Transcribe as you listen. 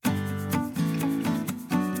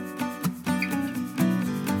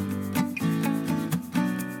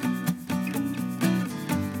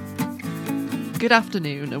Good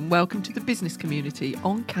afternoon and welcome to the business community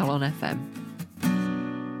on Calon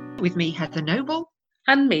FM. With me, Heather Noble.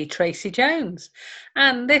 And me, Tracy Jones.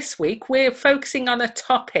 And this week we're focusing on a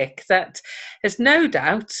topic that is no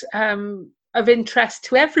doubt of interest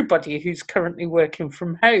to everybody who's currently working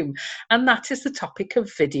from home. And that is the topic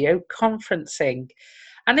of video conferencing.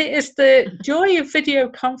 And it is the joy of video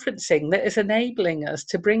conferencing that is enabling us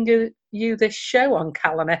to bring you this show on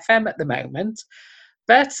Calon FM at the moment.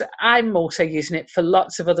 But I'm also using it for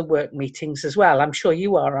lots of other work meetings as well. I'm sure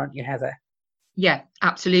you are, aren't you, Heather? Yeah,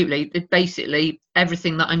 absolutely. Basically,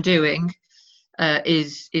 everything that I'm doing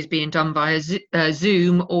is being done via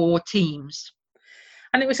Zoom or Teams.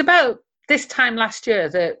 And it was about this time last year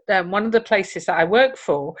that one of the places that I work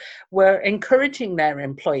for were encouraging their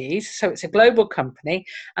employees, so it's a global company,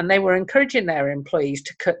 and they were encouraging their employees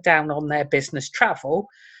to cut down on their business travel.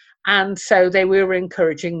 And so they were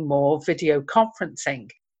encouraging more video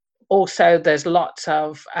conferencing. Also, there's lots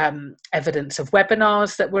of evidence of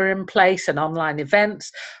webinars that were in place and online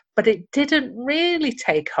events, but it didn't really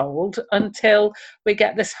take hold until we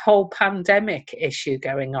get this whole pandemic issue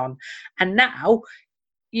going on. And now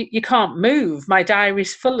you can't move. My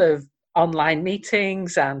diary's full of online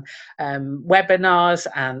meetings and webinars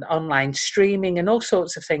and online streaming and all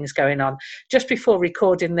sorts of things going on. Just before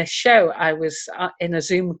recording this show, I was in a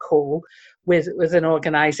Zoom call with an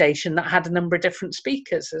organisation that had a number of different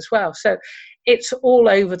speakers as well. So it's all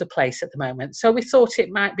over the place at the moment. So we thought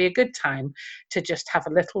it might be a good time to just have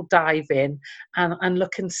a little dive in and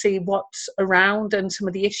look and see what's around and some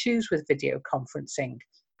of the issues with video conferencing.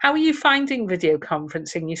 How are you finding video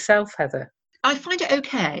conferencing yourself, Heather? I find it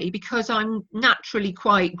okay because I'm naturally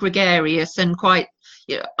quite gregarious and quite,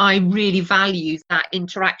 I really value that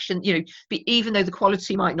interaction, even though the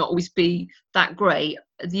quality might not always be that great,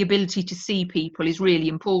 the ability to see people is really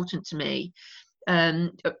important to me.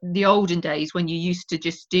 The olden days when you used to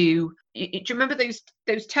just do you remember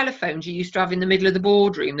those telephones you used to have in the middle of the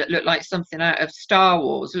boardroom that looked like something out of Star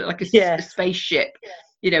Wars, looked like a spaceship,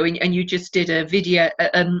 and you just did a video,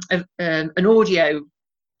 an audio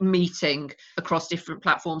meeting across different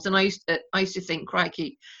platforms, and I used to think,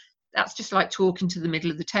 crikey, that's just like talking to the middle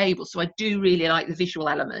of the table. So I do really like the visual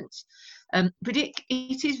element, but it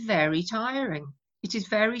is very tiring. It is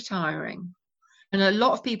very tiring, and a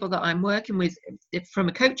lot of people that I'm working with from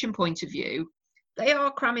a coaching point of view, they are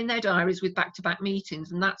cramming their diaries with back-to-back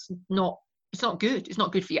meetings, and it's not good. It's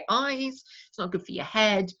not good for your eyes, it's not good for your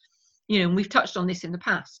head, and we've touched on this in the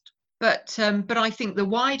past. But I think the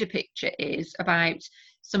wider picture is about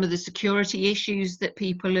some of the security issues that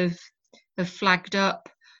people have flagged up.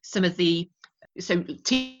 So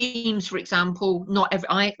Teams, for example,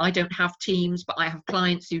 I don't have Teams, but I have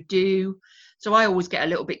clients who do. So I always get a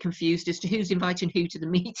little bit confused as to who's inviting who to the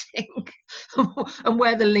meeting and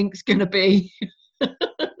where the link's going to be.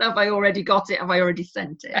 Have I already got it? Have I already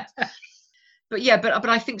sent it? But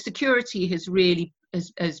I think security has really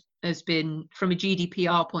has been, from a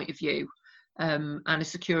GDPR point of view and a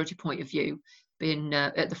security point of view, been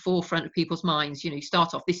at the forefront of people's minds. You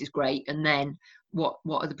start off, this is great, and then what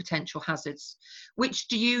are the potential hazards? Which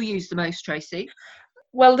do you use the most, Tracy?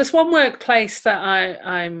 Well, there's one workplace that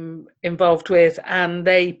I'm involved with, and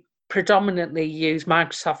they predominantly use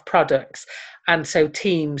Microsoft products, and so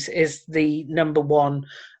Teams is the number one.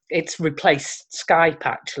 It's replaced Skype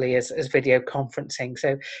actually as video conferencing.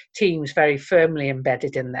 So Teams very firmly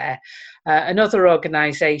embedded in there. Another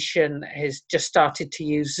organisation has just started to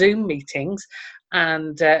use Zoom meetings,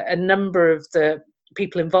 and a number of the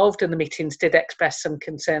people involved in the meetings did express some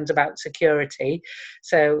concerns about security.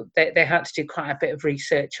 So they had to do quite a bit of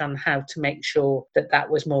research on how to make sure that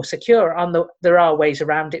was more secure. There are ways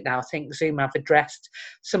around it now. I think Zoom have addressed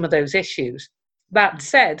some of those issues. That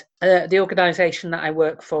said, the organisation that I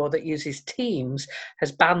work for that uses Teams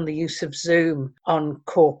has banned the use of Zoom on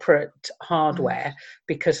corporate hardware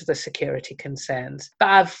because of the security concerns. But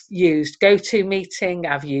I've used GoToMeeting,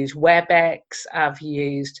 I've used WebEx, I've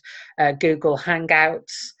used Google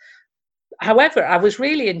Hangouts. However, I was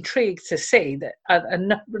really intrigued to see that a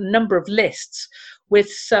number of lists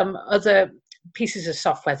with some other pieces of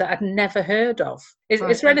software that I'd never heard of.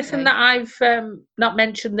 Is there anything that I've not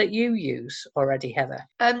mentioned that you use already, Heather?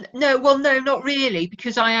 No, not really,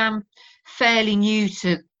 because I am fairly new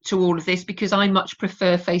to all of this, because I much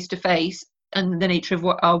prefer face-to-face, and the nature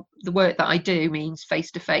of the work that I do means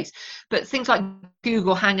face-to-face. But things like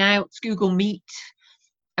Google Hangouts, Google Meet,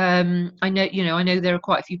 I know there are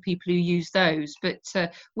quite a few people who use those, but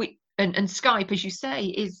And Skype, as you say,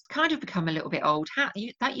 is kind of become a little bit old hat.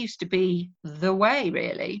 That used to be the way,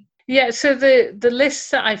 really. Yeah, so the lists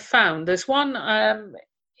that I found, there's one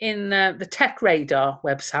in the Tech Radar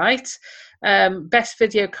website, best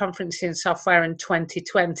video conferencing software in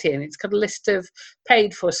 2020, and it's got a list of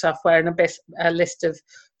paid for software and a list of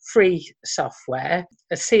free software.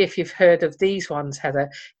 Let's see if you've heard of these ones, Heather.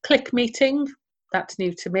 ClickMeeting, that's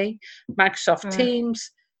new to me. Microsoft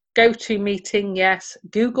Teams, GoToMeeting, yes.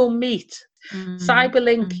 Google Meet,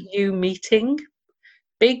 Cyberlink U Meeting,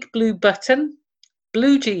 Big Blue Button,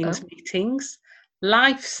 Blue Jeans Meetings,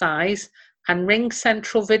 Life Size, and Ring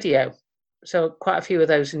Central Video. So quite a few of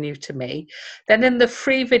those are new to me. Then in the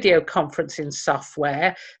free video conferencing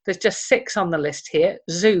software, there's just 6 on the list here.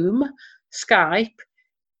 Zoom, Skype,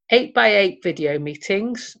 8x8 video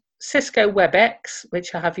meetings, Cisco WebEx,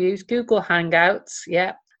 which I have used, Google Hangouts,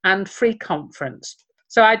 and Free Conference.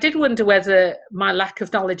 So I did wonder whether my lack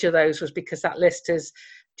of knowledge of those was because that list is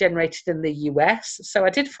generated in the US. So I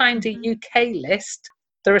did find a UK list.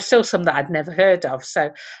 There are still some that I'd never heard of. So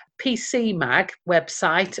PC Mag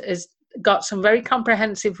website has got some very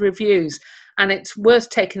comprehensive reviews, and it's worth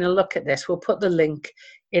taking a look at this. We'll put the link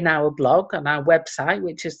in our blog on our website,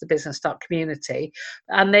 which is the business.community,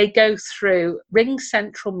 and they go through Ring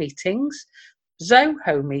Central meetings,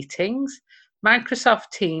 Zoho meetings, Microsoft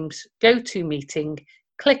Teams, GoToMeeting,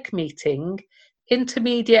 ClickMeeting,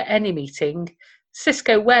 Intermedia AnyMeeting,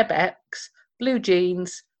 Cisco WebEx, Blue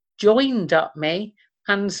Jeans, Join.me,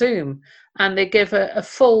 and Zoom. And they give a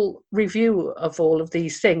full review of all of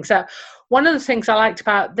these things. One of the things I liked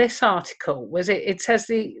about this article was it says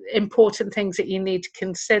the important things that you need to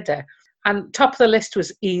consider. And top of the list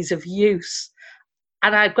was ease of use.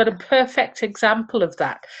 And I've got a perfect example of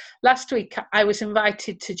that. Last week, I was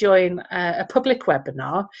invited to join a public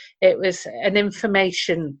webinar. It was an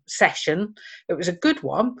information session. It was a good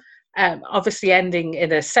one. Obviously ending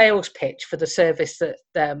in a sales pitch for the service that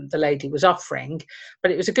the lady was offering,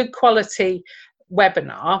 but it was a good quality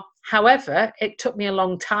webinar. However, it took me a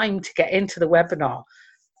long time to get into the webinar.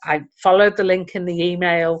 I followed the link in the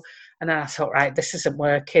email, and then I thought, right, this isn't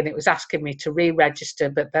working. It was asking me to re-register,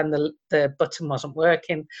 but then the button wasn't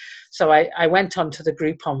working. So I went onto the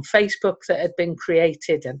group on Facebook that had been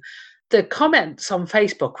created, and the comments on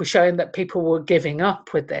Facebook were showing that people were giving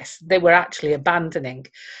up with this. They were actually abandoning.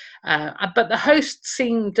 But the hosts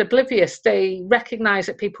seemed oblivious. They recognised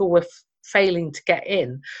that people were failing to get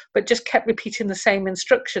in, but just kept repeating the same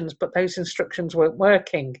instructions, but those instructions weren't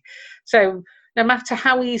working. So no matter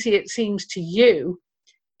how easy it seems to you,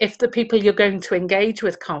 if the people you're going to engage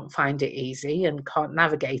with can't find it easy and can't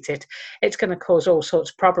navigate it, it's going to cause all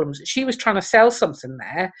sorts of problems. She was trying to sell something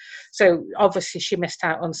there, so obviously she missed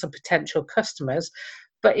out on some potential customers.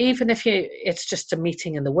 But even if it's just a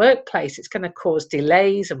meeting in the workplace, it's going to cause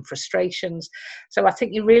delays and frustrations. So I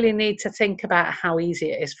think you really need to think about how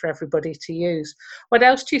easy it is for everybody to use. What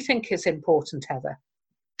else do you think is important, Heather?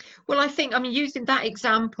 Well, I think, using that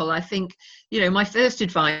example, I think, my first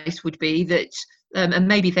advice would be that, and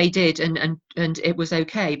maybe they did, and it was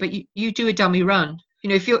okay, but you do a dummy run.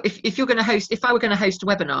 If you're going to host, if I were going to host a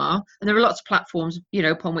webinar, and there are lots of platforms,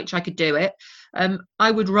 upon which I could do it,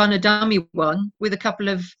 I would run a dummy one with a couple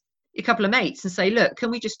of mates and say, look, can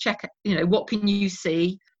we just check, what can you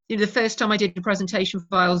see? The first time I did a presentation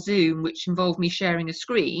via Zoom, which involved me sharing a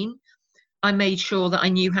screen, I made sure that I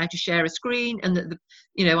knew how to share a screen, and that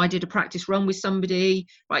I did a practice run with somebody.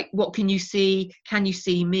 Right, what can you see? Can you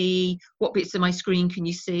see me? What bits of my screen can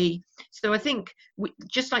you see? So I think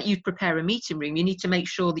just like you'd prepare a meeting room, you need to make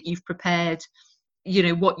sure that you've prepared,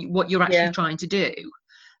 what you're actually trying to do.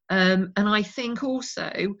 And I think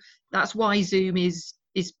also that's why Zoom is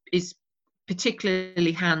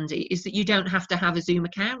particularly handy, is that you don't have to have a Zoom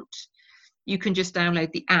account. You can just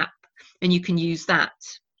download the app and you can use that.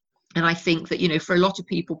 And I think that, for a lot of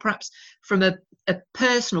people, perhaps from a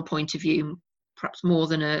personal point of view, perhaps more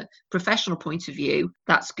than a professional point of view,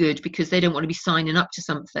 that's good, because they don't want to be signing up to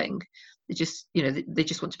something. They just, they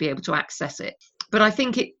just want to be able to access it. But I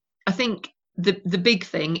think the big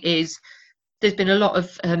thing is there's been a lot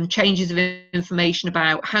of changes of information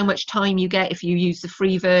about how much time you get if you use the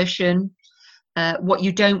free version. What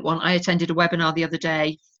you don't want. I attended a webinar the other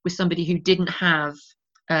day with somebody who didn't have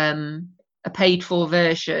a paid for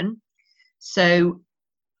version. So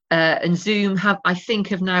and Zoom have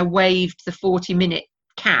now waived the 40-minute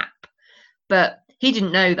cap, but he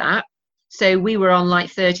didn't know that. So we were on like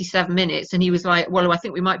 37 minutes and he was like, well, I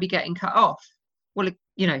think we might be getting cut off. Well,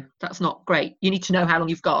 that's not great. You need to know how long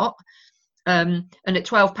you've got. And at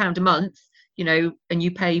 £12 a month, and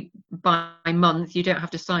you pay by month, you don't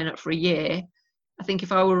have to sign up for a year. I think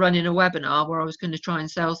if I were running a webinar where I was going to try and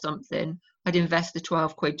sell something, I'd invest the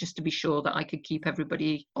 12 quid just to be sure that I could keep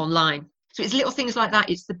everybody online. So it's little things like that.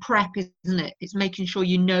 It's the prep, isn't it? It's making sure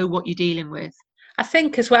you know what you're dealing with. I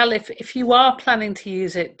think as well, if you are planning to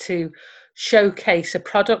use it to showcase a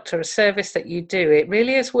product or a service that you do, it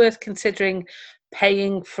really is worth considering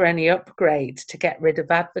paying for any upgrades to get rid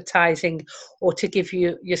of advertising or to give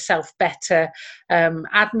yourself better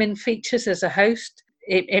admin features as a host.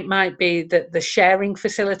 It might be that the sharing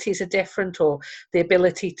facilities are different, or the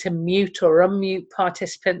ability to mute or unmute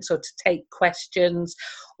participants, or to take questions.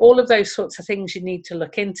 All of those sorts of things you need to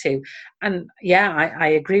look into. And yeah, I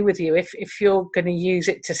agree with you. If you're going to use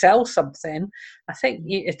it to sell something, I think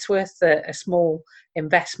it's worth a small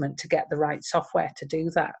investment to get the right software to do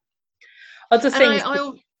that. Other things.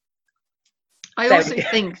 I also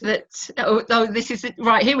think that, this is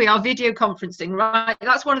right, here we are, video conferencing, right?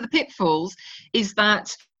 That's one of the pitfalls, is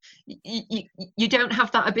that you don't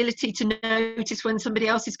have that ability to notice when somebody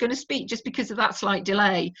else is going to speak, just because of that slight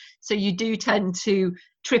delay. So you do tend to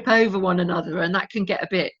trip over one another, and that can get a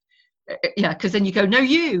bit, because then you go, no,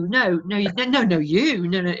 you, no, you,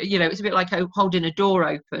 it's a bit like holding a door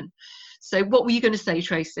open. So what were you going to say,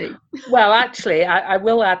 Tracy? Well, actually, I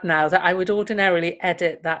will add now that I would ordinarily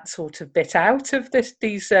edit that sort of bit out of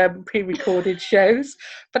these pre-recorded shows,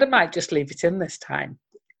 but I might just leave it in this time.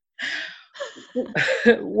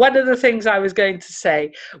 One of the things I was going to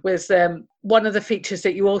say was one of the features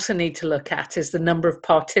that you also need to look at is the number of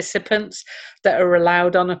participants that are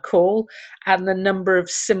allowed on a call, and the number of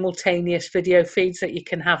simultaneous video feeds that you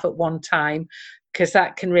can have at one time, because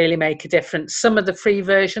that can really make a difference. Some of the free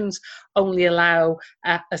versions only allow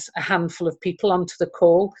a handful of people onto the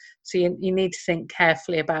call. So you need to think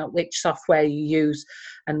carefully about which software you use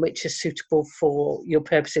and which is suitable for your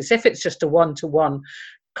purposes. If it's just a one-to-one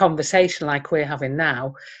conversation like we're having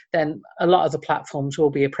now, then a lot of the platforms will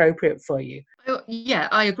be appropriate for you. Yeah,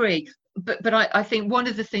 I agree. But I think one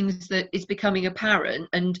of the things that is becoming apparent,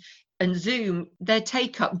 and Zoom, their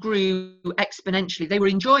take-up grew exponentially. They were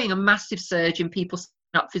enjoying a massive surge in people signing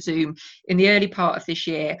up for Zoom in the early part of this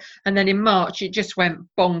year, and then in March it just went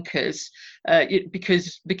bonkers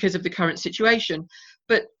because of the current situation.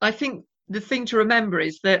 But I think the thing to remember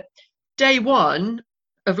is that day one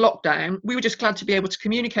of lockdown, we were just glad to be able to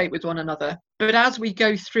communicate with one another. But as we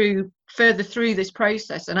go further through this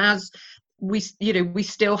process, and as we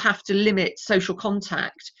still have to limit social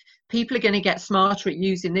contact, people are going to get smarter at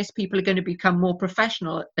using this. People are going to become more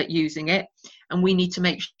professional at using it. And we need to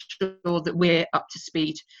make sure that we're up to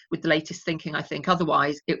speed with the latest thinking, I think.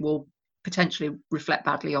 Otherwise, it will potentially reflect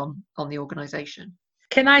badly on the organisation.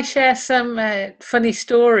 Can I share some funny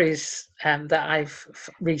stories that I've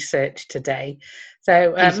researched today?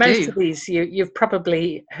 So most of these you've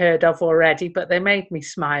probably heard of already, but they made me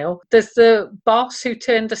smile. There's the boss who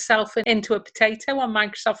turned herself into a potato on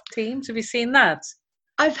Microsoft Teams. Have you seen that?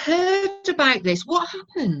 I've heard about this. What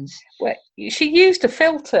happened? Well, she used a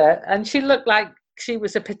filter and she looked like she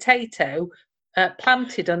was a potato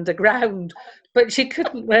planted underground, but she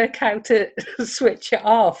couldn't work how to switch it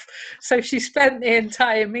off. So she spent the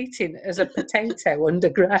entire meeting as a potato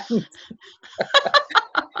underground.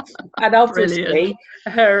 And obviously, brilliant.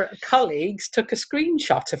 Her colleagues took a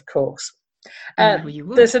screenshot, of course.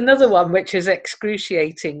 There's another one which is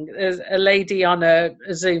excruciating. There's a lady on a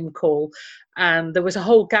Zoom call, and there was a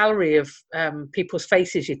whole gallery of people's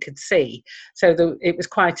faces you could see. So it was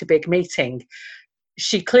quite a big meeting.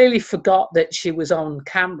 She clearly forgot that she was on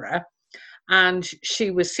camera, and she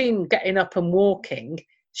was seen getting up and walking.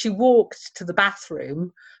 She walked to the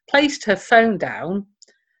bathroom, placed her phone down,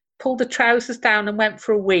 pulled the trousers down and went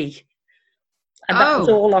for a wee. And that was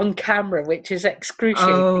all on camera, which is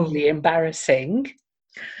excruciatingly embarrassing.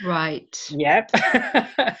 Right. Yep.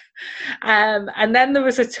 And then there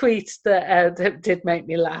was a tweet that did make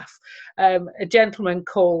me laugh. A gentleman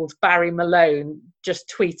called Barry Malone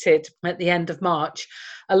just tweeted at the end of March,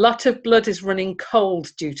 "A lot of blood is running cold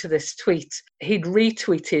due to this tweet." He'd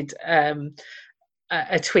retweeted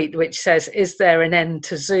a tweet which says, "Is there an end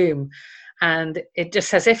to Zoom?" And it just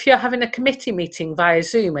says, if you're having a committee meeting via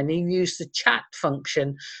Zoom and you use the chat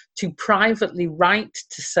function to privately write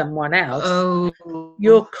to someone else,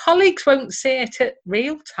 your colleagues won't see it at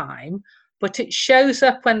real time, but it shows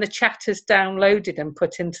up when the chat is downloaded and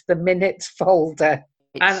put into the minutes folder.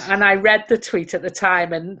 And I read the tweet at the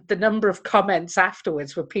time, and the number of comments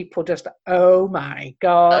afterwards were people just, oh my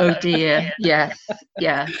God. Oh dear, yes,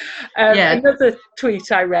 yeah. Another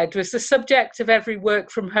tweet I read was, the subject of every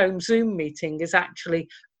work from home Zoom meeting is actually,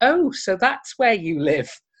 oh, so that's where you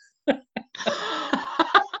live.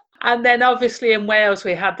 And then obviously in Wales,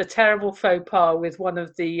 we had the terrible faux pas with one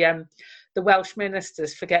of the Welsh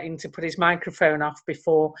ministers forgetting to put his microphone off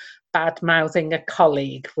before bad-mouthing a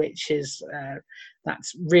colleague, which is...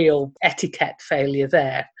 that's real etiquette failure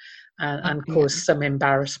there. and caused some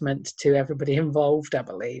embarrassment to everybody involved, I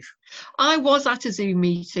believe. I was at a Zoom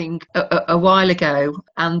meeting a while ago,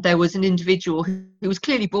 and there was an individual who was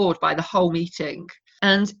clearly bored by the whole meeting.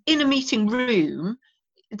 And in a meeting room,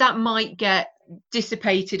 that might get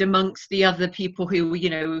dissipated amongst the other people who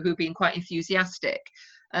are being quite enthusiastic.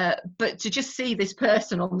 But to just see this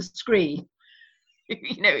person on the screen,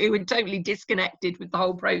 who were totally disconnected with the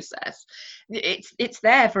whole process, it's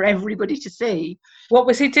there for everybody to see. What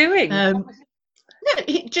was he doing?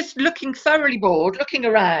 Just looking thoroughly bored, looking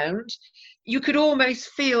around. You could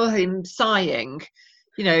almost feel him sighing,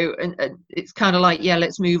 and it's kind of like, yeah,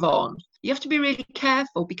 let's move on. You have to be really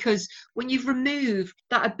careful, because when you've removed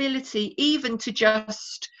that ability even to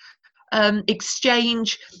just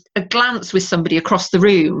exchange a glance with somebody across the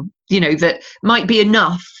room, that might be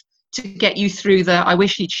enough to get you through the "I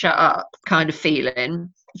wish he'd shut up" kind of feeling.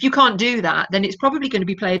 If you can't do that, then it's probably going to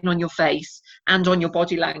be playing on your face and on your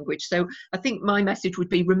body language. So I think my message would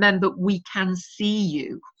be, remember, we can see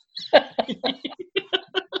you.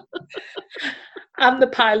 And the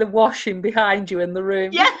pile of washing behind you in the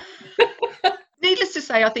room. Yeah. Needless to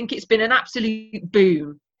say, I think it's been an absolute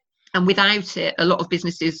boom. And without it, a lot of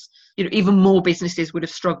businesses, even more businesses would have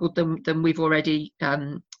struggled than we're already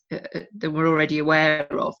aware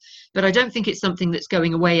of. But I don't think it's something that's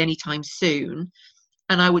going away anytime soon.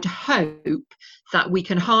 And I would hope that we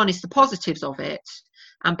can harness the positives of it,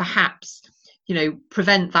 and perhaps,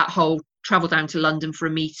 prevent that whole travel down to London for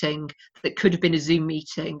a meeting that could have been a Zoom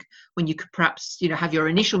meeting, when you could perhaps, have your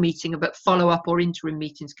initial meeting, but follow-up or interim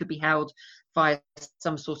meetings could be held via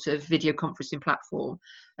some sort of video conferencing platform.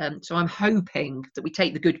 So I'm hoping that we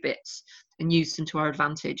take the good bits and use them to our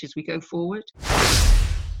advantage as we go forward.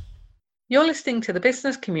 You're listening to the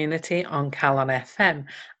Business Community on Calon FM.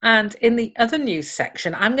 And in the other news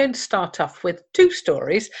section, I'm going to start off with two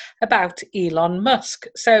stories about Elon Musk.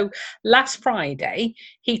 So last Friday,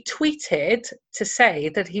 he tweeted to say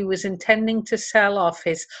that he was intending to sell off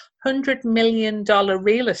his $100 million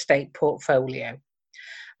real estate portfolio.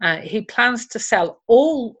 He plans to sell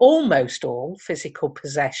almost all physical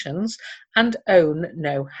possessions and own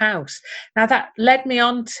no house. Now, that led me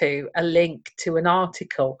on to a link to an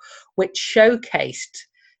article which showcased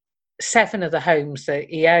 7 of the homes that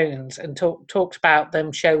he owns and talked about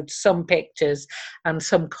them, showed some pictures and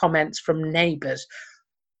some comments from neighbours.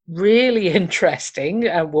 Really interesting.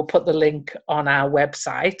 We'll put the link on our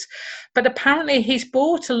website. But apparently he's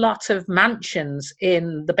bought a lot of mansions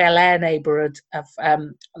in the Bel Air neighborhood of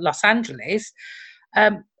Los Angeles,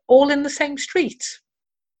 all in the same street.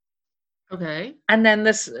 Okay. And then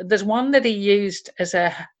there's one that he used as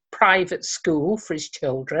a private school for his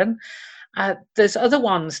children. There's other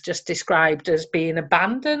ones just described as being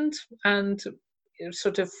abandoned and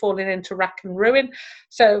sort of falling into rack and ruin.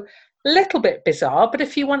 So a little bit bizarre, but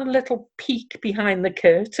if you want a little peek behind the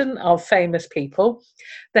curtain of famous people,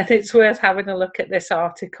 then it's worth having a look at this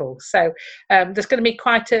article. So there's going to be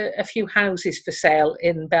quite a few houses for sale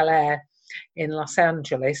in Bel Air in Los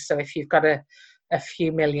Angeles. So if you've got a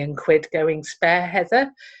few million quid going spare,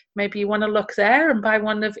 Heather, maybe you want to look there and buy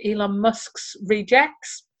one of Elon Musk's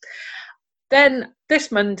rejects. Then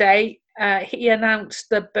this Monday, he announced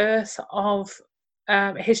the birth of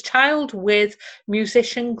his child with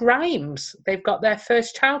musician Grimes. They've got their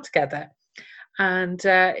first child together. And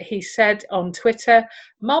he said on Twitter,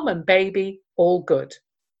 "Mom and baby, all good."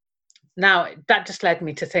 Now, that just led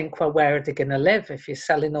me to think, well, where are they going to live if you're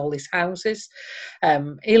selling all these houses?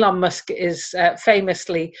 Elon Musk is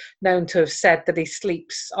famously known to have said that he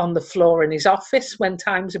sleeps on the floor in his office when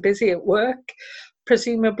times are busy at work.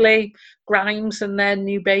 Presumably, Grimes and their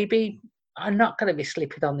new baby are not going to be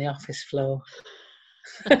sleeping on the office floor.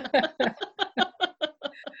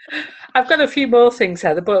 I've got a few more things,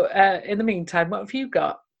 Heather, but in the meantime, what have you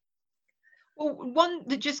got? Well, one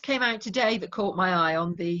that just came out today that caught my eye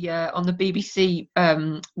on the BBC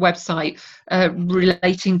website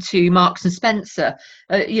relating to Marks and Spencer.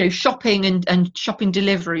 Shopping and shopping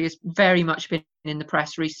delivery has very much been in the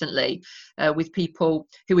press recently, with people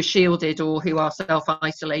who are shielded or who are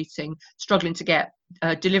self-isolating, struggling to get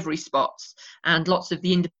delivery spots, and lots of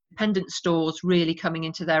the independent stores really coming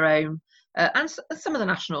into their own, and some of the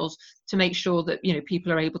nationals, to make sure that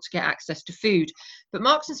people are able to get access to food. But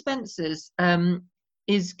Marks and Spencer's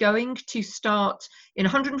is going to start in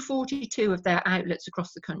 142 of their outlets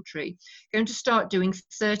across the country, going to start doing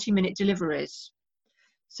 30-minute deliveries.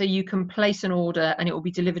 So you can place an order and it will be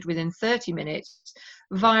delivered within 30 minutes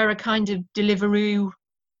via a kind of Deliveroo.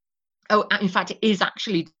 Oh, in fact, it is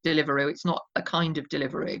actually Deliveroo. It's not a kind of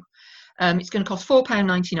Deliveroo. It's going to cost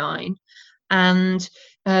 £4.99. and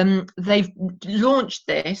they've launched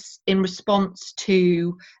this in response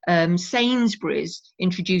to Sainsbury's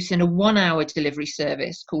introducing a 1-hour delivery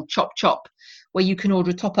service called Chop Chop, where you can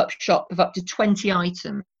order a top-up shop of up to 20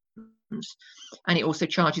 items, and it also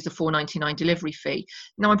charges a £4.99 delivery fee.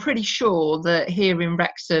 Now, I'm pretty sure that here in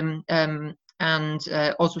Wrexham and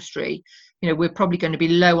Oswestry, we're probably going to be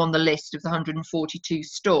low on the list of the 142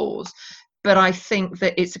 stores, but I think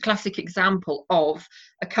that it's a classic example of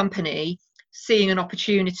a company seeing an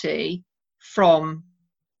opportunity from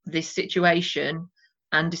this situation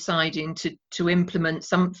and deciding to implement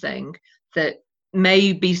something that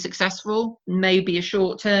may be successful, may be a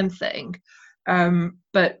short-term thing,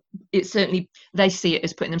 but it's certainly, they see it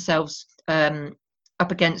as putting themselves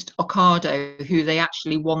up against Ocado, who they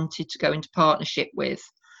actually wanted to go into partnership with,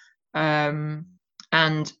 and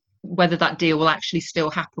whether that deal will actually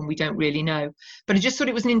still happen, we don't really know. But I just thought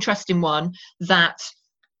it was an interesting one that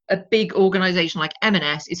a big organisation like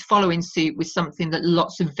M&S is following suit with something that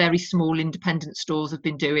lots of very small independent stores have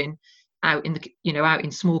been doing out in out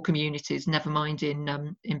in small communities, never mind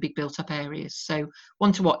in big built-up areas. So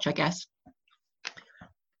one to watch, I guess.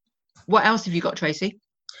 What else have you got, Tracy?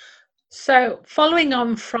 So following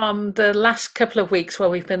on from the last couple of weeks where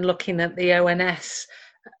we've been looking at the ONS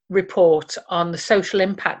report on the social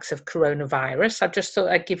impacts of coronavirus, I just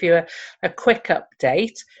thought I'd give you a quick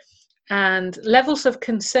update. And levels of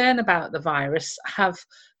concern about the virus have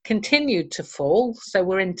continued to fall. So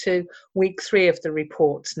we're into week 3 of the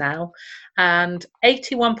reports now. And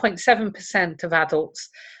 81.7% of adults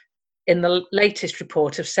in the latest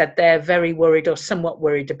report have said they're very worried or somewhat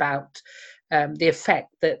worried about the effect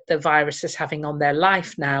that the virus is having on their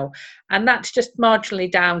life now. And that's just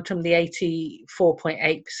marginally down from the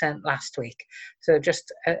 84.8% last week. So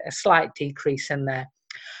just a slight decrease in there.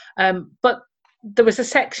 But there was a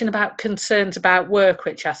section about concerns about work,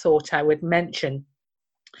 which I thought I would mention.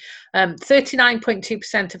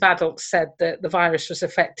 39.2% of adults said that the virus was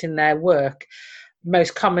affecting their work.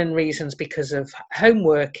 Most common reasons because of home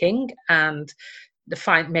working and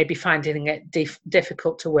maybe finding it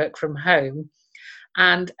difficult to work from home.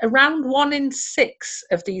 And around 1 in 6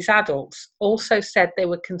 of these adults also said they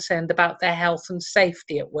were concerned about their health and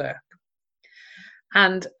safety at work.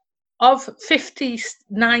 And of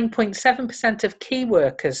 59.7% of key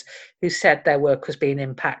workers who said their work was being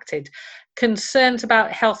impacted, concerns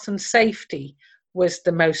about health and safety was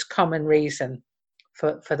the most common reason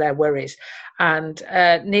for their worries. And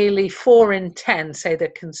nearly 4 in 10 say they're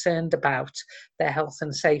concerned about their health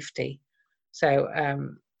and safety. So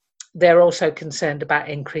they're also concerned about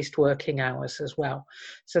increased working hours as well.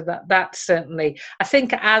 So that's certainly, I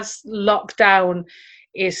think as lockdown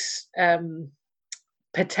is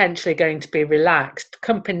potentially going to be relaxed,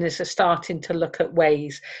 companies are starting to look at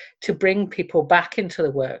ways to bring people back into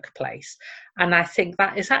the workplace. And I think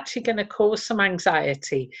that is actually going to cause some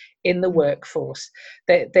anxiety in the workforce.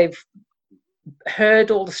 They've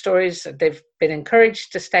heard all the stories, they've been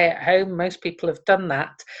encouraged to stay at home. Most people have done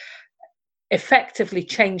that, effectively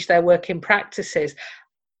change their working practices.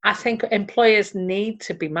 I think employers need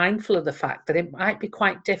to be mindful of the fact that it might be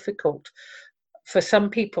quite difficult for some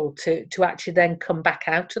people to actually then come back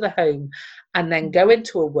out of the home and then go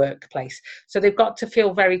into a workplace. So they've got to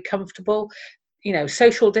feel very comfortable.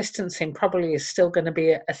 Social distancing probably is still going to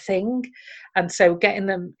be a thing. And so getting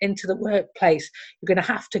them into the workplace, you're going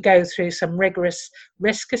to have to go through some rigorous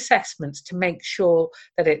risk assessments to make sure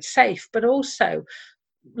that it's safe, but also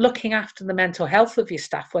looking after the mental health of your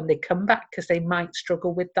staff when they come back, because they might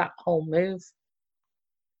struggle with that whole move.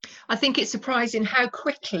 I think it's surprising how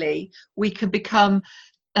quickly we can become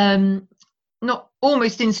not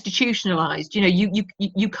almost institutionalized.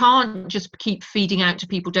 You can't just keep feeding out to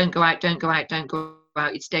people, don't go out, don't go out, don't go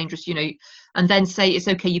out, it's dangerous, and then say it's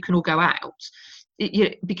okay, you can all go out.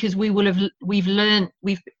 Because we've been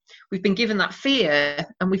given that fear,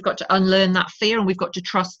 and we've got to unlearn that fear, and we've got to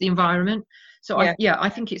trust the environment. So I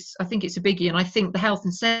think it's a biggie, and I think the health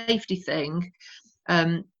and safety thing,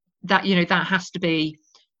 that has to be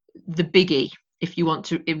the biggie if you want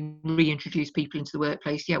to reintroduce people into the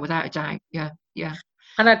workplace. Without a doubt.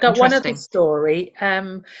 And I've got one other story.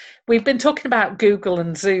 We've been talking about Google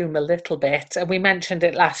and Zoom a little bit, and we mentioned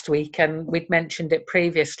it last week, and we'd mentioned it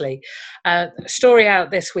previously. A story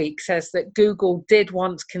out this week says that Google did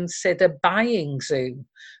once consider buying Zoom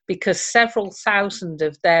because several thousand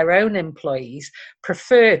of their own employees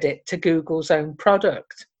preferred it to Google's own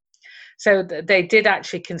product. So they did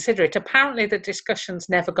actually consider it. Apparently the discussions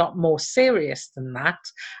never got more serious than that.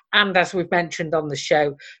 And as we've mentioned on the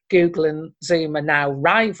show, Google and Zoom are now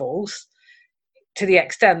rivals, to the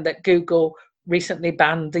extent that Google recently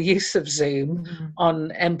banned the use of Zoom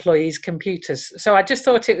on employees' computers. So I just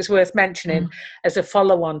thought it was worth mentioning as a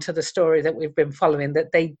follow-on to the story that we've been following,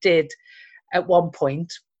 that they did at one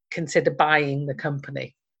point consider buying the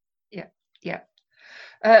company. Yeah.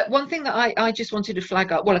 One thing that I just wanted to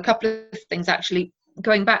flag up, well, a couple of things actually,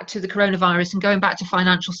 going back to the coronavirus and going back to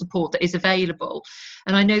financial support that is available.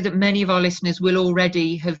 And I know that many of our listeners will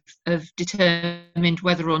already have determined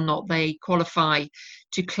whether or not they qualify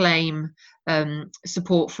to claim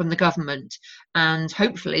support from the government, and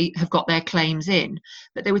hopefully have got their claims in.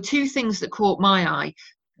 But there were two things that caught my eye,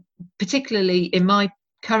 particularly in my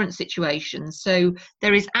current situation. So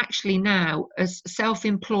there is actually now a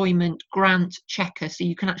self-employment grant checker, so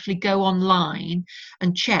you can actually go online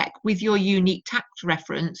and check with your unique tax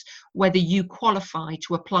reference whether you qualify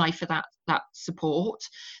to apply for that support.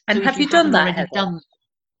 And so have you done that, Heather?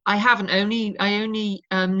 I haven't. I only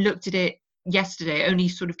looked at it yesterday. Only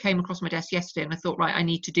sort of came across my desk yesterday, and I thought, right, I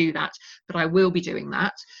need to do that, but I will be doing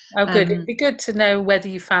that. Oh, good. It'd be good to know whether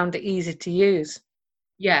you found it easy to use.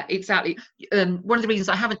 Yeah, exactly. One of the reasons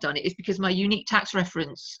I haven't done it is because my unique tax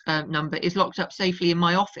reference number is locked up safely in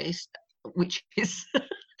my office, which is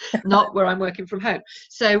not where I'm working from home.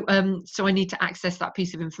 So I need to access that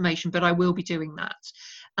piece of information, but I will be doing that.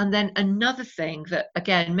 And then another thing that,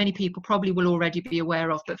 again, many people probably will already be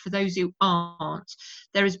aware of, but for those who aren't,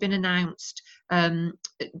 there has been announced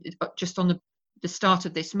just on the start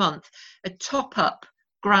of this month, a top-up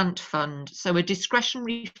grant fund. So a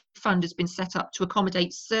discretionary fund has been set up to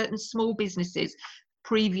accommodate certain small businesses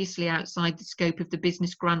previously outside the scope of the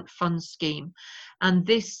business grant fund scheme. And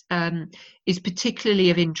this is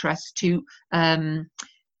particularly of interest to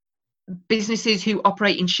businesses who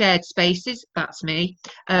operate in shared spaces, that's me,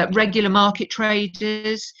 regular market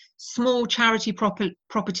traders, small charity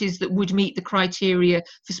properties that would meet the criteria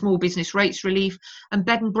for small business rates relief, and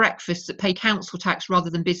bed and breakfasts that pay council tax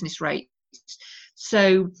rather than business rates.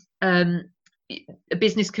 So a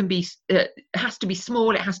business can be has to be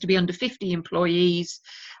small, it has to be under 50 employees,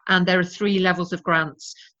 and there are 3 levels of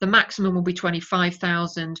grants. The maximum will be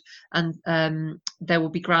 25,000, and there will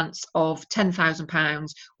be grants of £10,000,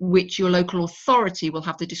 which your local authority will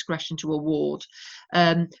have the discretion to award.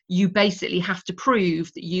 You basically have to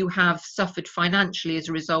prove that you have suffered financially as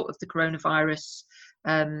a result of the coronavirus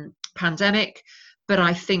pandemic. But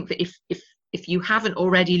I think that if you haven't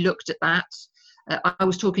already looked at that, I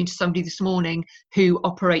was talking to somebody this morning who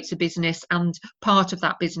operates a business, and part of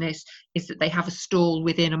that business is that they have a stall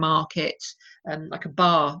within a market, like a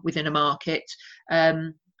bar within a market.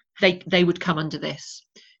 They would come under this.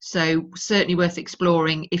 So certainly worth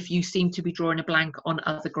exploring if you seem to be drawing a blank on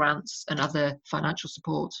other grants and other financial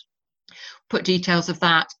support. Put details of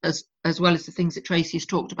that as well as the things that Tracy has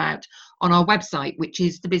talked about on our website, which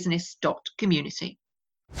is thebusiness.community.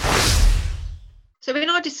 So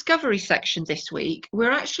in our discovery section this week,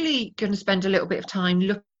 we're actually going to spend a little bit of time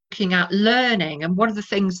looking at learning. And one of the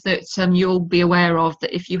things that you'll be aware of,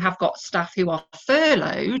 that if you have got staff who are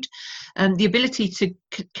furloughed, the ability to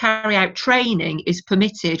carry out training is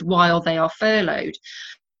permitted while they are furloughed.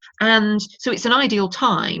 And so it's an ideal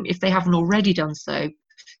time, if they haven't already done so,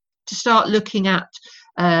 to start looking at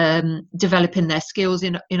developing their skills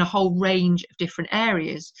in a whole range of different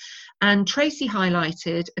areas. And Tracy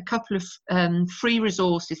highlighted a couple of free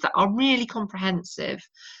resources that are really comprehensive,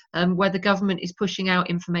 where the government is pushing out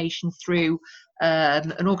information through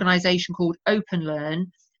an organisation called OpenLearn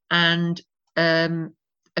and an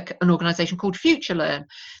organisation called FutureLearn.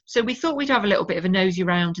 So we thought we'd have a little bit of a nosy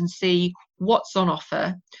round and see what's on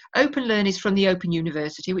offer. OpenLearn is from the Open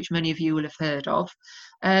University, which many of you will have heard of.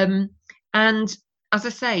 And as I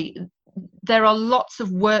say, there are lots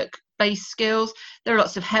of work-based skills. There are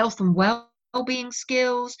lots of health and well-being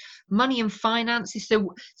skills, money and finances.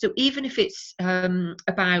 So even if it's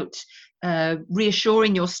about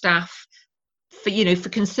reassuring your staff for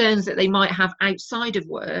concerns that they might have outside of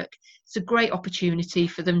work, it's a great opportunity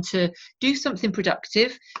for them to do something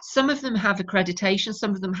productive. Some of them have accreditation,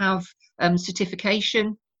 some of them have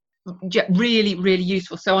certification. Really, really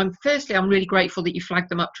useful. So I'm really grateful that you flagged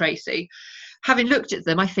them up, Tracy. Having looked at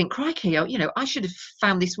them, I think, crikey, I should have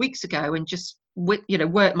found this weeks ago and just worked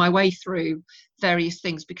my way through various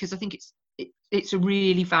things, because I think it's a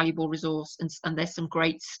really valuable resource, and there's some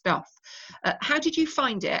great stuff. How did you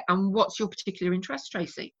find it, and what's your particular interest,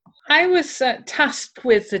 Tracy? I was tasked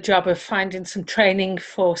with the job of finding some training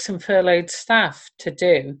for some furloughed staff to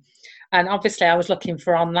do, and obviously I was looking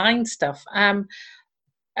for online stuff.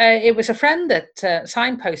 It was a friend that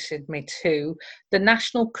signposted me to the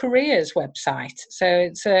National Careers website. So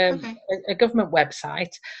it's a government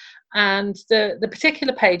website, And the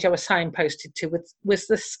particular page I was signposted to was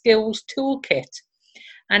the Skills Toolkit.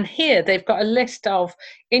 And here they've got a list of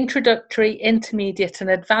introductory, intermediate and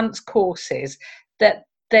advanced courses that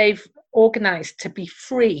they've organised to be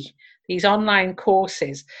free, these online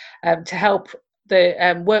courses, to help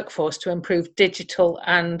the workforce to improve digital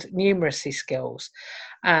and numeracy skills.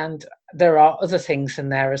 And there are other things in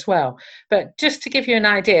there as well. But just to give you an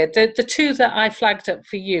idea, the two that I flagged up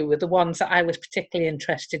for you were the ones that I was particularly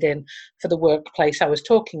interested in for the workplace I was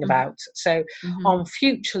talking about. So on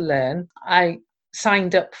Future Learn, I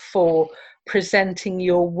signed up for presenting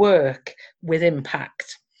your work with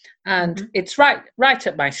impact. And it's right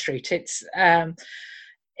up my street.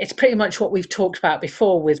 It's pretty much what we've talked about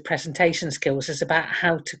before with presentation skills, is about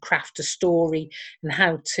how to craft a story and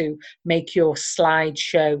how to make your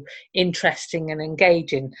slideshow interesting and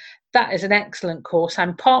engaging. That is an excellent course.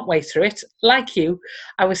 I'm partway through it. Like you,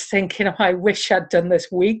 I was thinking, oh, I wish I'd done this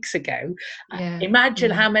weeks ago. Yeah. Imagine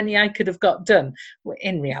how many I could have got done. Well,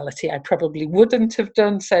 in reality, I probably wouldn't have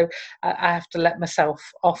done. So I have to let myself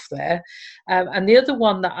off there. And the other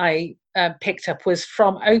one that I picked up was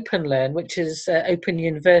from Open Learn, which is Open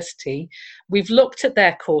University. We've looked at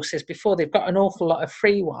their courses before. They've got an awful lot of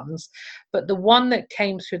free ones. But the one that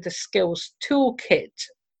came through the Skills Toolkit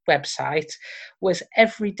website was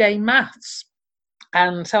Everyday Maths.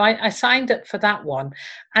 And so I signed up for that one,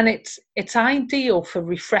 and it's ideal for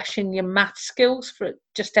refreshing your math skills for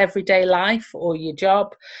just everyday life or your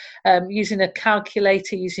job, using a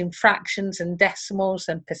calculator, using fractions and decimals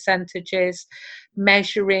and percentages,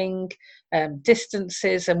 measuring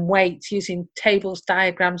distances and weights, using tables,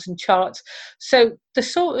 diagrams and charts. So the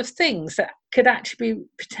sort of things that could actually be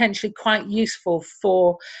potentially quite useful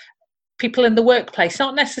for people in the workplace,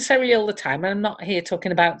 not necessarily all the time. And I'm not here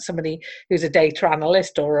talking about somebody who's a data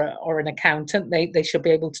analyst or an accountant. They should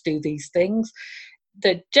be able to do these things.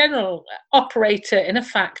 The general operator in a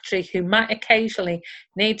factory who might occasionally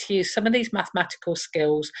need to use some of these mathematical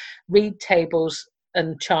skills, read tables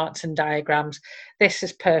and charts and diagrams, this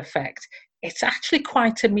is perfect. It's actually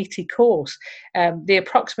quite a meaty course. The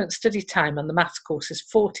approximate study time on the maths course is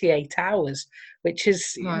 48 hours, which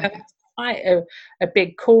is quite a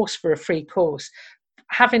big course for a free course.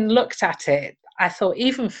 Having looked at it, I thought,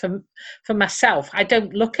 even for myself, I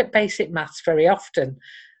don't look at basic maths very often.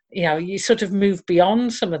 You know, you sort of move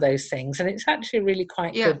beyond some of those things, and it's actually really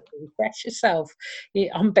quite good to refresh yourself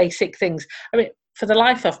on basic things. I mean, for the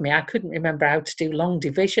life of me, I couldn't remember how to do long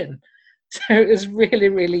division. So it was really,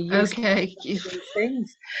 really useful. Okay.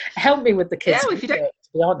 Things. Help me with the kids, if you don't, to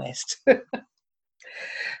be honest.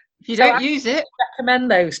 If you don't use it,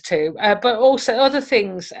 recommend those two. But also other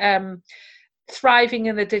things, thriving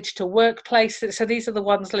in the digital workplace. So these are the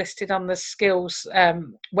ones listed on the skills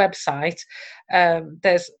website.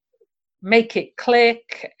 There's Make It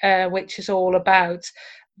Click, which is all about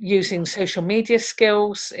using social media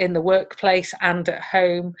skills in the workplace and at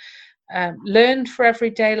home. Learn for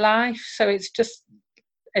Everyday Life. So it's just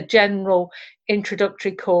a general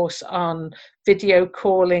introductory course on video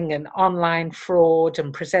calling and online fraud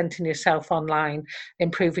and presenting yourself online,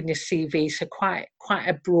 improving your CV. So quite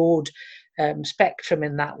a broad spectrum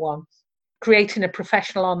in that one. Creating a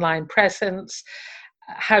professional online presence,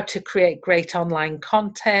 how to create great online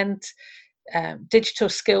content, digital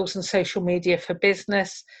skills and social media for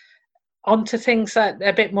business. Onto things that are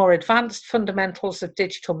a bit more advanced, fundamentals of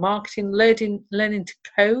digital marketing, learning to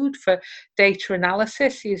code for data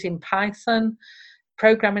analysis using Python,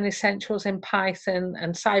 programming essentials in Python,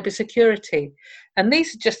 and cybersecurity. And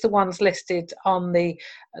these are just the ones listed on the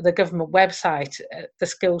government website, the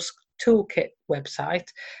Skills Toolkit website.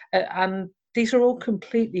 And these are all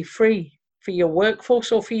completely free for your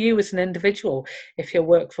workforce or for you as an individual if your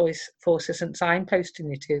workforce isn't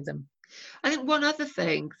signposting you to them. I think one other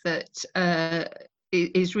thing that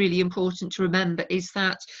is really important to remember is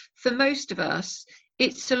that for most of us,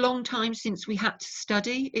 it's a long time since we had to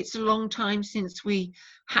study. It's a long time since we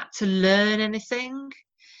had to learn anything.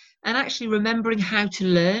 And actually remembering how to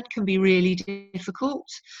learn can be really difficult.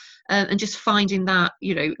 And just finding that,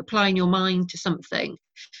 applying your mind to something.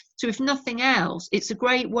 So if nothing else, it's a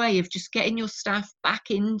great way of just getting your staff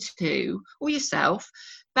back into, or yourself,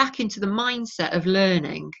 back into the mindset of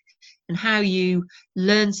learning. And how you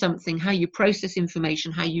learn something, how you process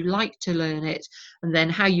information, how you like to learn it, and then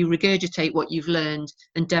how you regurgitate what you've learned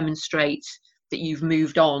and demonstrate that you've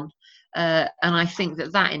moved on. And I think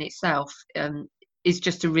that in itself is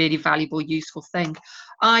just a really valuable, useful thing.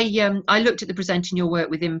 I looked at the Presenting Your Work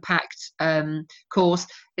with Impact course,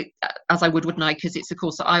 as I wouldn't I, because it's a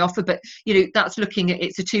course that I offer, but that's looking at,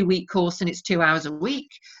 it's a 2-week course and it's 2 hours a week.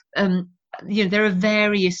 There are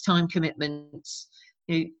various time commitments.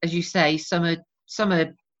 as you say, some are,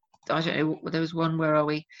 I don't know, there was one, where are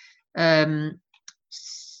we?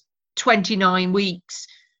 29 weeks.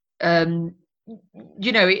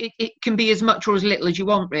 It can be as much or as little as you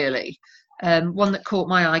want, really. One that caught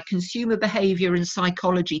my eye: consumer behavior and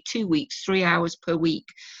psychology, 2 weeks, 3 hours per week.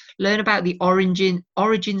 Learn about the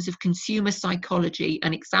origins of consumer psychology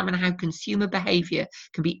and examine how consumer behavior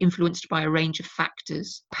can be influenced by a range of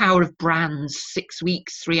factors. Power of brands, 6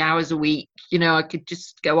 weeks, 3 hours a week. I could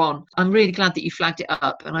just go on. I'm really glad that you flagged it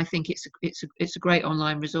up, and I think it's a great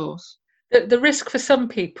online resource. The risk for some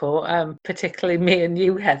people, particularly me and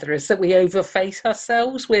you, Heather, is that we overface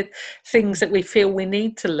ourselves with things that we feel we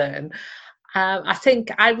need to learn. I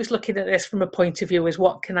think I was looking at this from a point of view as,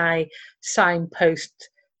 what can I signpost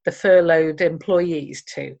the furloughed employees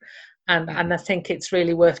to? And I think it's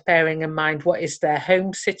really worth bearing in mind, what is their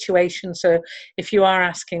home situation. So if you are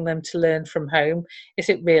asking them to learn from home, is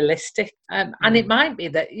it realistic? And it might be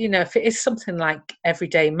that, if it is something like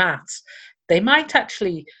everyday maths, they might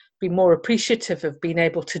actually be more appreciative of being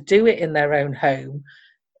able to do it in their own home,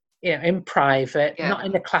 in private, not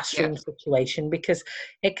in a classroom situation, because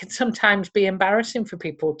it can sometimes be embarrassing for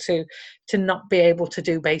people to not be able to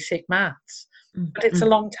do basic maths. But it's a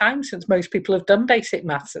long time since most people have done basic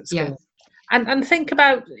maths at school. And think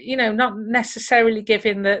about, not necessarily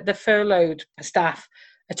giving the furloughed staff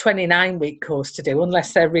a 29-week course to do,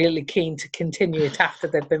 unless they're really keen to continue it after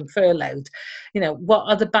they've been furloughed. What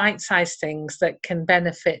are the bite-sized things that can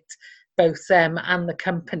benefit both them and the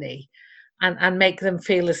company, and make them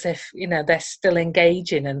feel as if, they're still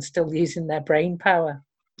engaging and still using their brain power?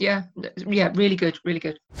 Yeah, really good, really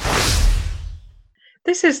good.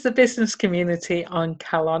 This is the Business Community on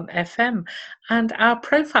Calon FM, and our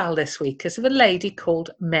profile this week is of a lady called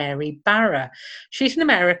Mary Barra. She's an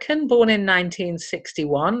American, born in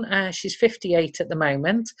 1961. She's 58 at the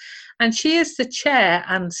moment, and she is the chair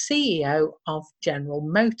and CEO of General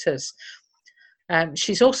Motors.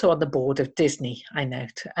 She's also on the board of Disney, I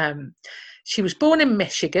note. She was born in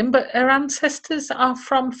Michigan, but her ancestors are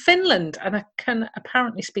from Finland, and can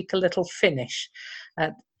apparently speak a little Finnish.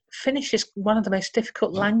 Finnish is one of the most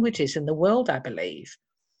difficult languages in the world, I believe.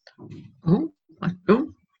 Oh, I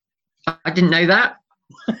didn't know that.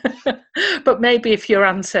 But maybe if your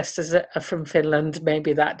ancestors are from Finland,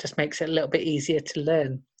 maybe that just makes it a little bit easier to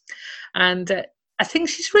learn. And I think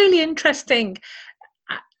she's really interesting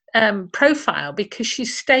profile, because she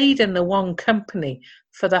stayed in the one company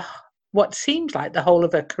for what seems like the whole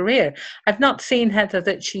of her career. I've not seen, Heather,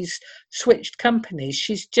 that she's switched companies.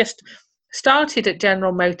 She's just started at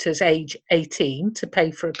General Motors age 18 to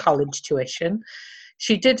pay for a college tuition.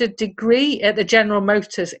 She did a degree at the General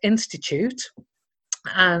Motors Institute,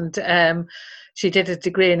 and she did a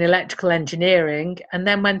degree in electrical engineering, and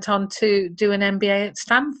then went on to do an MBA at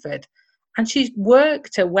Stanford. And she's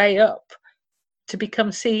worked her way up to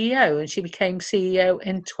become CEO, and she became CEO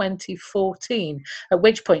in 2014, at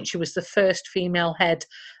which point she was the first female head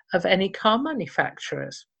of any car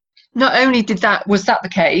manufacturers. Not only was that the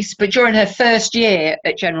case, but during her first year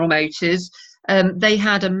at General Motors, they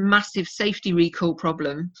had a massive safety recall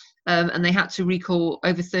problem, and they had to recall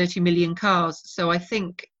over 30 million cars. So I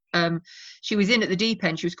think she was in at the deep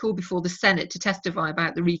end. She was called before the Senate to testify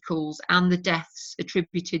about the recalls and the deaths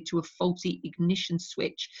attributed to a faulty ignition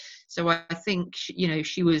switch. So I think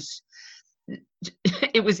she was.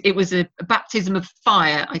 It was a baptism of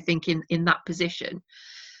fire, I think, in that position.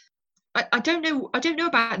 I don't know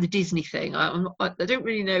about the Disney thing. I don't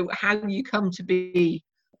really know how you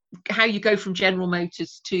go from General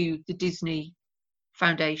Motors to the Disney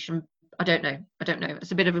Foundation. I don't know.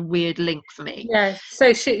 It's a bit of a weird link for me. Yeah.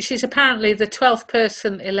 So she's apparently the 12th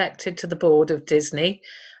person elected to the board of Disney,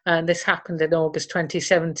 and this happened in August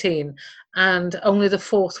 2017, and only the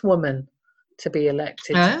 4th woman to be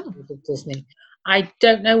elected to the board of Disney. I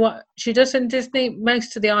don't know what she does in Disney.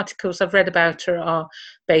 Most of the articles I've read about her are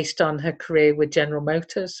based on her career with General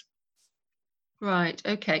Motors. Right.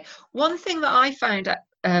 Okay. One thing that I found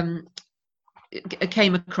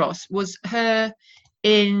came across was her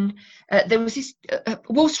in there was this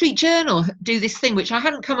Wall Street Journal do this thing which I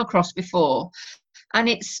hadn't come across before, and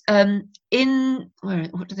it's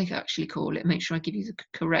what do they actually call it? Make sure I give you the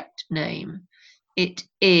correct name. It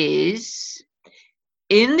is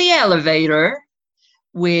In the Elevator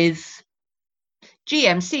with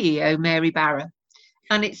GM CEO Mary Barra,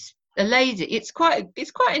 and it's a lady. It's quite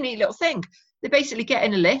a neat little thing. They basically get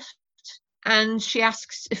in a lift, and she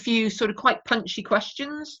asks a few sort of quite punchy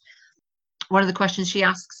questions. One of the questions she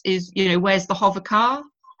asks is, where's the hover car?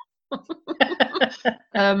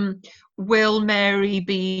 Will Mary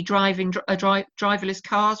be driving driverless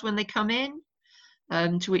cars when they come in?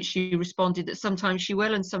 to which she responded that sometimes she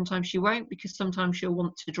will and sometimes she won't, because sometimes she'll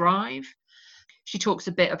want to drive. She talks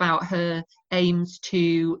a bit about her aims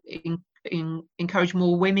to encourage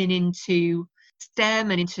more women into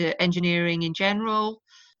STEM and into engineering in general.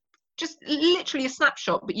 Just literally a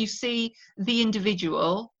snapshot, but you see the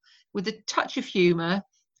individual with a touch of humour,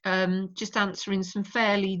 just answering some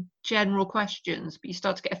fairly general questions, but you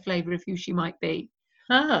start to get a flavour of who she might be.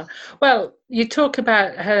 Ah, well, you talk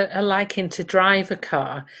about her liking to drive a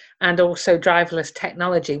car and also driverless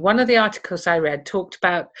technology. One of the articles I read talked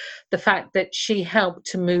about the fact that she helped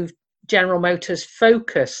to move General Motors'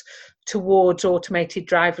 focus towards automated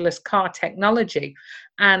driverless car technology.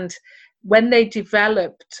 And when they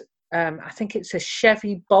developed, I think it's a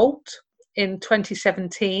Chevy Bolt in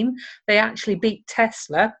 2017, they actually beat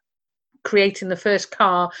Tesla, creating the first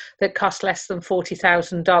car that cost less than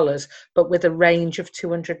 $40,000, but with a range of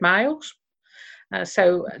 200 miles.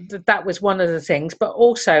 So that was one of the things. But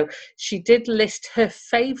also, she did list her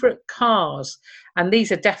favourite cars, and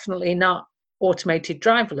these are definitely not automated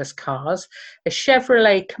driverless cars: a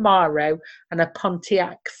Chevrolet Camaro and a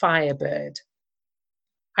Pontiac Firebird.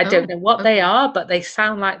 I don't know what they are, but they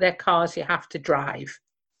sound like they're cars you have to drive.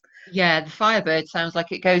 Yeah, the Firebird sounds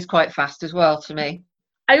like it goes quite fast as well to me.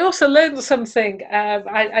 I also learned something.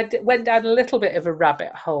 I went down a little bit of a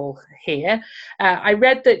rabbit hole here. I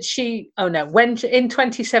read that in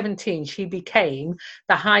 2017, she became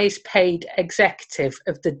the highest paid executive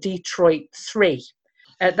of the Detroit Three.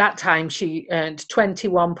 At that time, she earned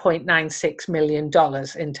 $21.96 million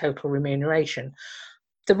in total remuneration.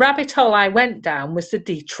 The rabbit hole I went down was the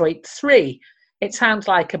Detroit Three. It sounds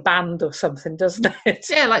like a band or something, doesn't it?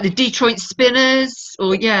 Yeah, like the Detroit Spinners,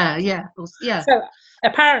 or yeah. So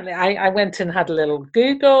apparently, I went and had a little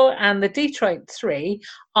Google, and the Detroit Three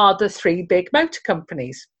are the three big motor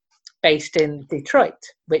companies based in Detroit,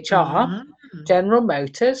 which are General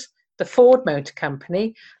Motors, the Ford Motor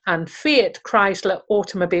Company, and Fiat Chrysler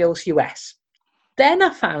Automobiles US. Then I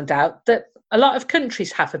found out that a lot of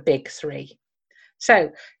countries have a big three. So,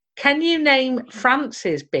 can you name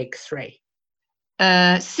France's big three?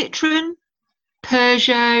 Citroën,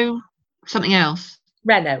 Peugeot, something else.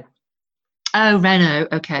 Renault. Oh, Renault.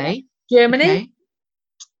 Okay. Germany. Okay.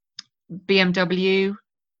 BMW,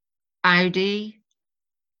 Audi,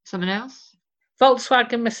 something else.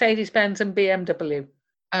 Volkswagen, Mercedes-Benz, and BMW.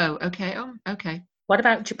 Oh, okay. Oh, okay. What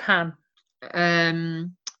about Japan?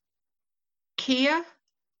 Kia.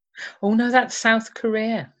 Oh no, that's South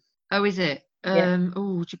Korea. Oh, is it? Yeah.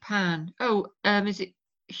 Oh, Japan. Oh, is it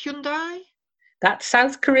Hyundai? That's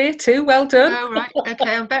South Korea too. Well done. Oh, right.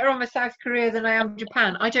 Okay, I'm better on my South Korea than I am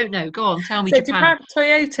Japan. I don't know. Go on, tell me. So Japan.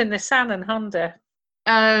 Toyota, Nissan, and Honda.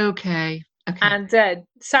 Okay. And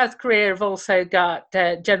South Korea have also got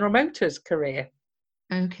General Motors Korea.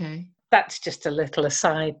 Okay. That's just a little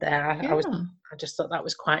aside there. Yeah. I just thought that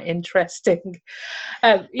was quite interesting.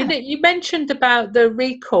 You mentioned about the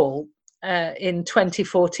recall in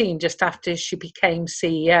 2014, just after she became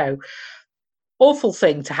CEO. Awful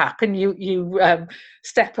thing to happen. You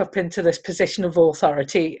step up into this position of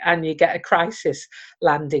authority and you get a crisis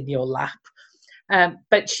land in your lap.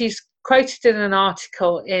 But she's quoted in an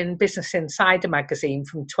article in Business Insider magazine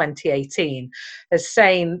from 2018 as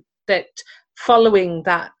saying that following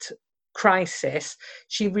that crisis,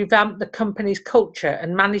 she revamped the company's culture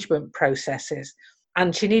and management processes,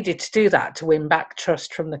 and she needed to do that to win back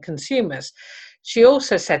trust from the consumers. She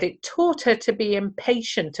also said it taught her to be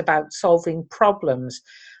impatient about solving problems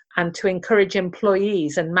and to encourage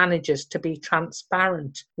employees and managers to be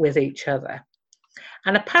transparent with each other.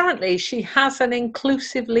 And apparently she has an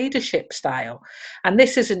inclusive leadership style. And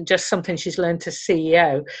this isn't just something she's learned as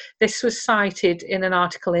CEO. This was cited in an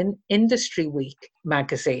article in Industry Week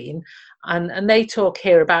magazine. And they talk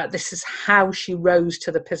here about this is how she rose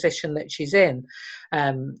to the position that she's in.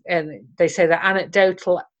 And they say that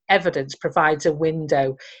anecdotal evidence provides a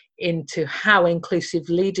window into how inclusive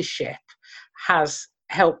leadership has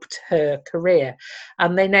helped her career.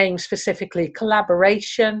 And they name specifically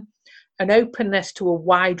collaboration, an openness to a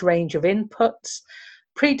wide range of inputs,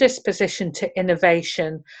 predisposition to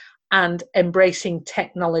innovation, and embracing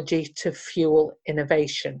technology to fuel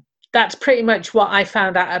innovation. That's pretty much what I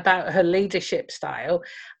found out about her leadership style.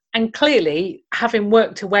 And clearly, having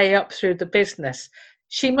worked her way up through the business,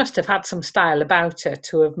 she must have had some style about her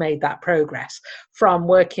to have made that progress from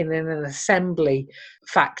working in an assembly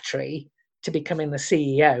factory to becoming the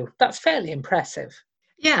CEO. That's fairly impressive.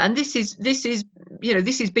 Yeah, and this is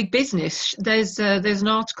big business. There's an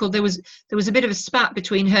article. There was a bit of a spat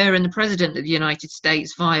between her and the president of the United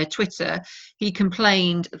States via Twitter. He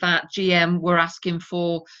complained that GM were asking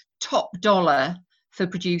for top dollar for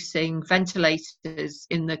producing ventilators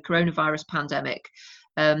in the coronavirus pandemic,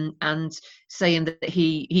 and saying that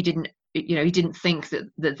he didn't think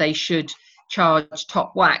that they should charge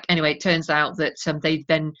top whack. Anyway, it turns out that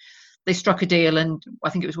they struck a deal, and I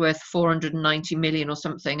think it was worth 490 million or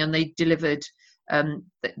something, and they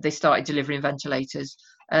started delivering ventilators.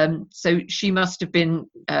 So she must have been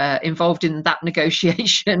involved in that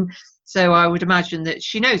negotiation. So I would imagine that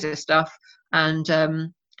she knows her stuff, and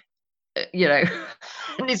and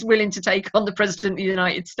is willing to take on the President of the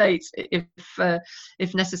United States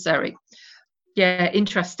if necessary. Yeah,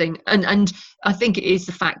 interesting. And I think it is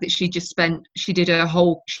the fact that she's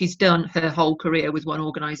done her whole career with one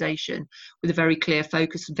organisation with a very clear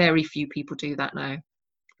focus. Very few people do that now.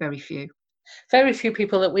 Very few. Very few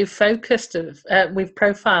people that we've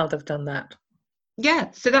profiled have done that.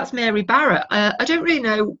 Yeah, so that's Mary Barrett. I don't really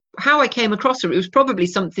know how I came across her. It was probably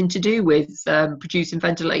something to do with producing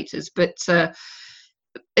ventilators, but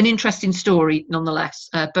an interesting story nonetheless.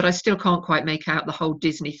 But I still can't quite make out the whole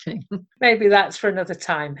Disney thing. Maybe that's for another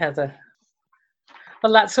time, Heather.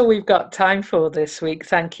 Well, that's all we've got time for this week.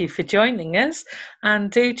 Thank you for joining us,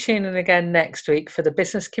 and do tune in again next week for the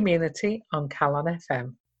Business Community on Calon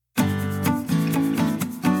FM.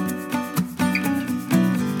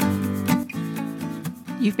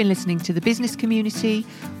 You've been listening to The Business Community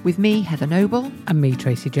with me, Heather Noble. And me,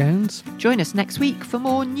 Tracy Jones. Join us next week for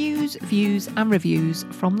more news, views and reviews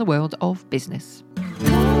from the world of business.